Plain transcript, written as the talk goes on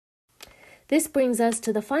This brings us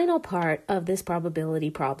to the final part of this probability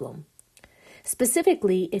problem.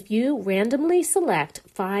 Specifically, if you randomly select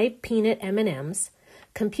 5 peanut M&Ms,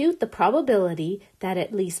 compute the probability that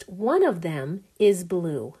at least one of them is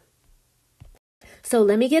blue. So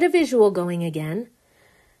let me get a visual going again.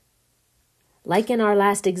 Like in our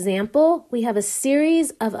last example, we have a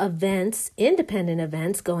series of events, independent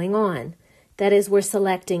events going on. That is, we're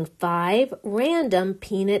selecting 5 random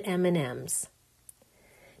peanut M&Ms.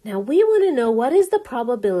 Now we want to know what is the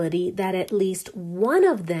probability that at least one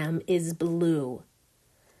of them is blue.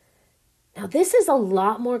 Now this is a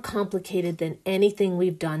lot more complicated than anything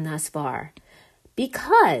we've done thus far,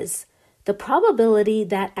 because the probability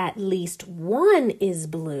that at least one is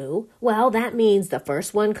blue, well, that means the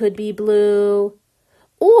first one could be blue,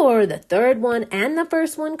 or the third one and the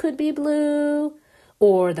first one could be blue,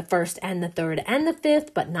 or the first and the third and the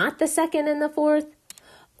fifth, but not the second and the fourth,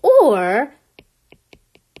 or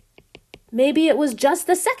maybe it was just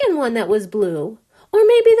the second one that was blue, or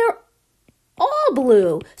maybe they're all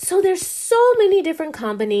blue. So there's so many different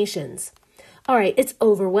combinations. All right, it's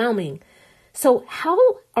overwhelming. So how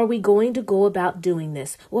are we going to go about doing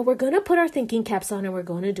this? Well, we're going to put our thinking caps on and we're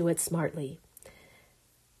going to do it smartly.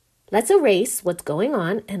 Let's erase what's going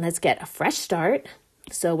on and let's get a fresh start.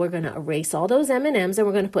 So we're going to erase all those M&Ms and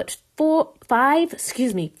we're going to put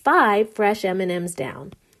 5 fresh M&Ms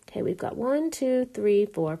down. Okay, we've got 1, 2, 3,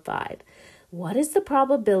 4, 5. What is the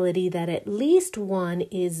probability that at least one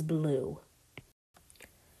is blue?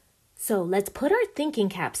 So let's put our thinking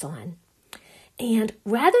caps on. And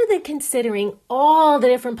rather than considering all the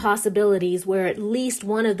different possibilities where at least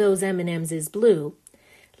one of those M&Ms is blue,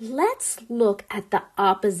 let's look at the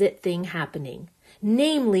opposite thing happening,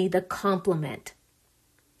 namely the complement.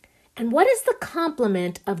 And what is the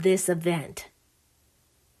complement of this event?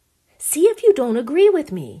 See if you don't agree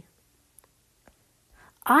with me.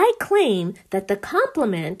 I claim that the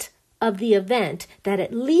complement of the event that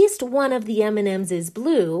at least one of the M&Ms is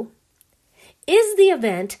blue is the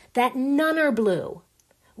event that none are blue,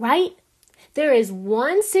 right? There is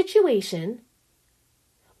one situation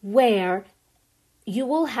where you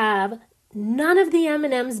will have none of the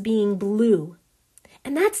M&Ms being blue.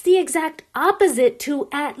 And that's the exact opposite to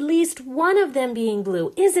at least one of them being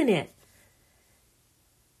blue, isn't it?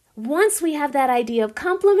 Once we have that idea of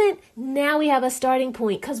complement, now we have a starting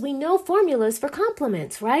point because we know formulas for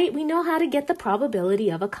complements, right? We know how to get the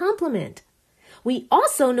probability of a complement. We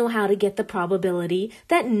also know how to get the probability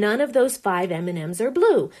that none of those 5 M&Ms are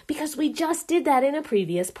blue because we just did that in a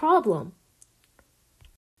previous problem.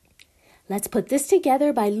 Let's put this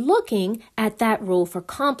together by looking at that rule for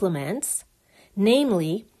complements,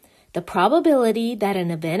 namely, the probability that an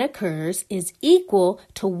event occurs is equal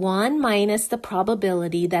to 1 minus the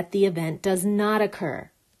probability that the event does not occur.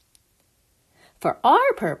 For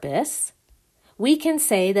our purpose, we can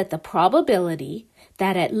say that the probability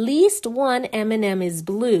that at least one M&M is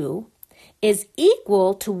blue is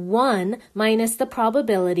equal to 1 minus the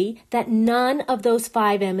probability that none of those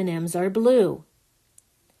 5 M&Ms are blue.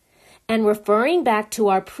 And referring back to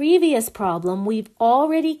our previous problem, we've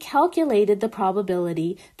already calculated the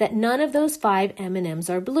probability that none of those 5 M&Ms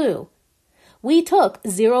are blue. We took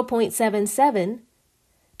 0.77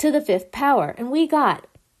 to the 5th power, and we got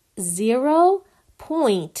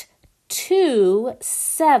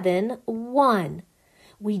 0.271.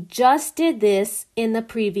 We just did this in the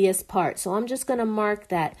previous part, so I'm just going to mark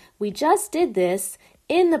that. We just did this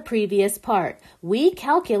in the previous part. We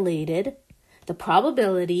calculated the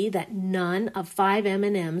probability that none of 5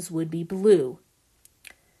 M&Ms would be blue.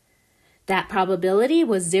 That probability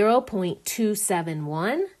was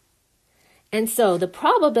 0.271. And so the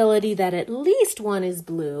probability that at least one is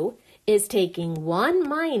blue is taking 1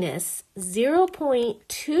 minus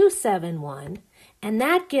 0.271, and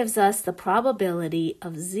that gives us the probability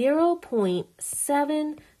of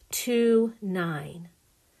 0.729.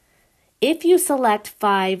 If you select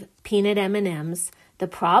 5 peanut M&Ms, the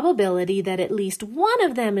probability that at least one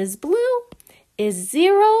of them is blue is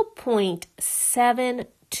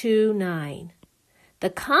 0.729. The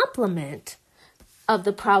complement of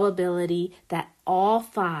the probability that all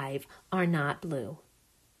 5 are not blue.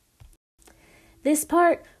 This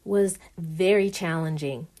part was very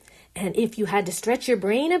challenging. And if you had to stretch your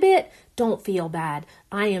brain a bit, don't feel bad.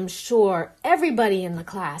 I am sure everybody in the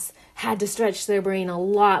class had to stretch their brain a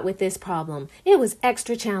lot with this problem. It was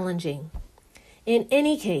extra challenging. In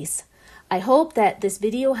any case, I hope that this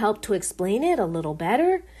video helped to explain it a little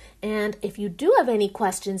better. And if you do have any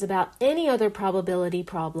questions about any other probability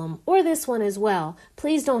problem or this one as well,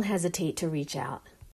 please don't hesitate to reach out.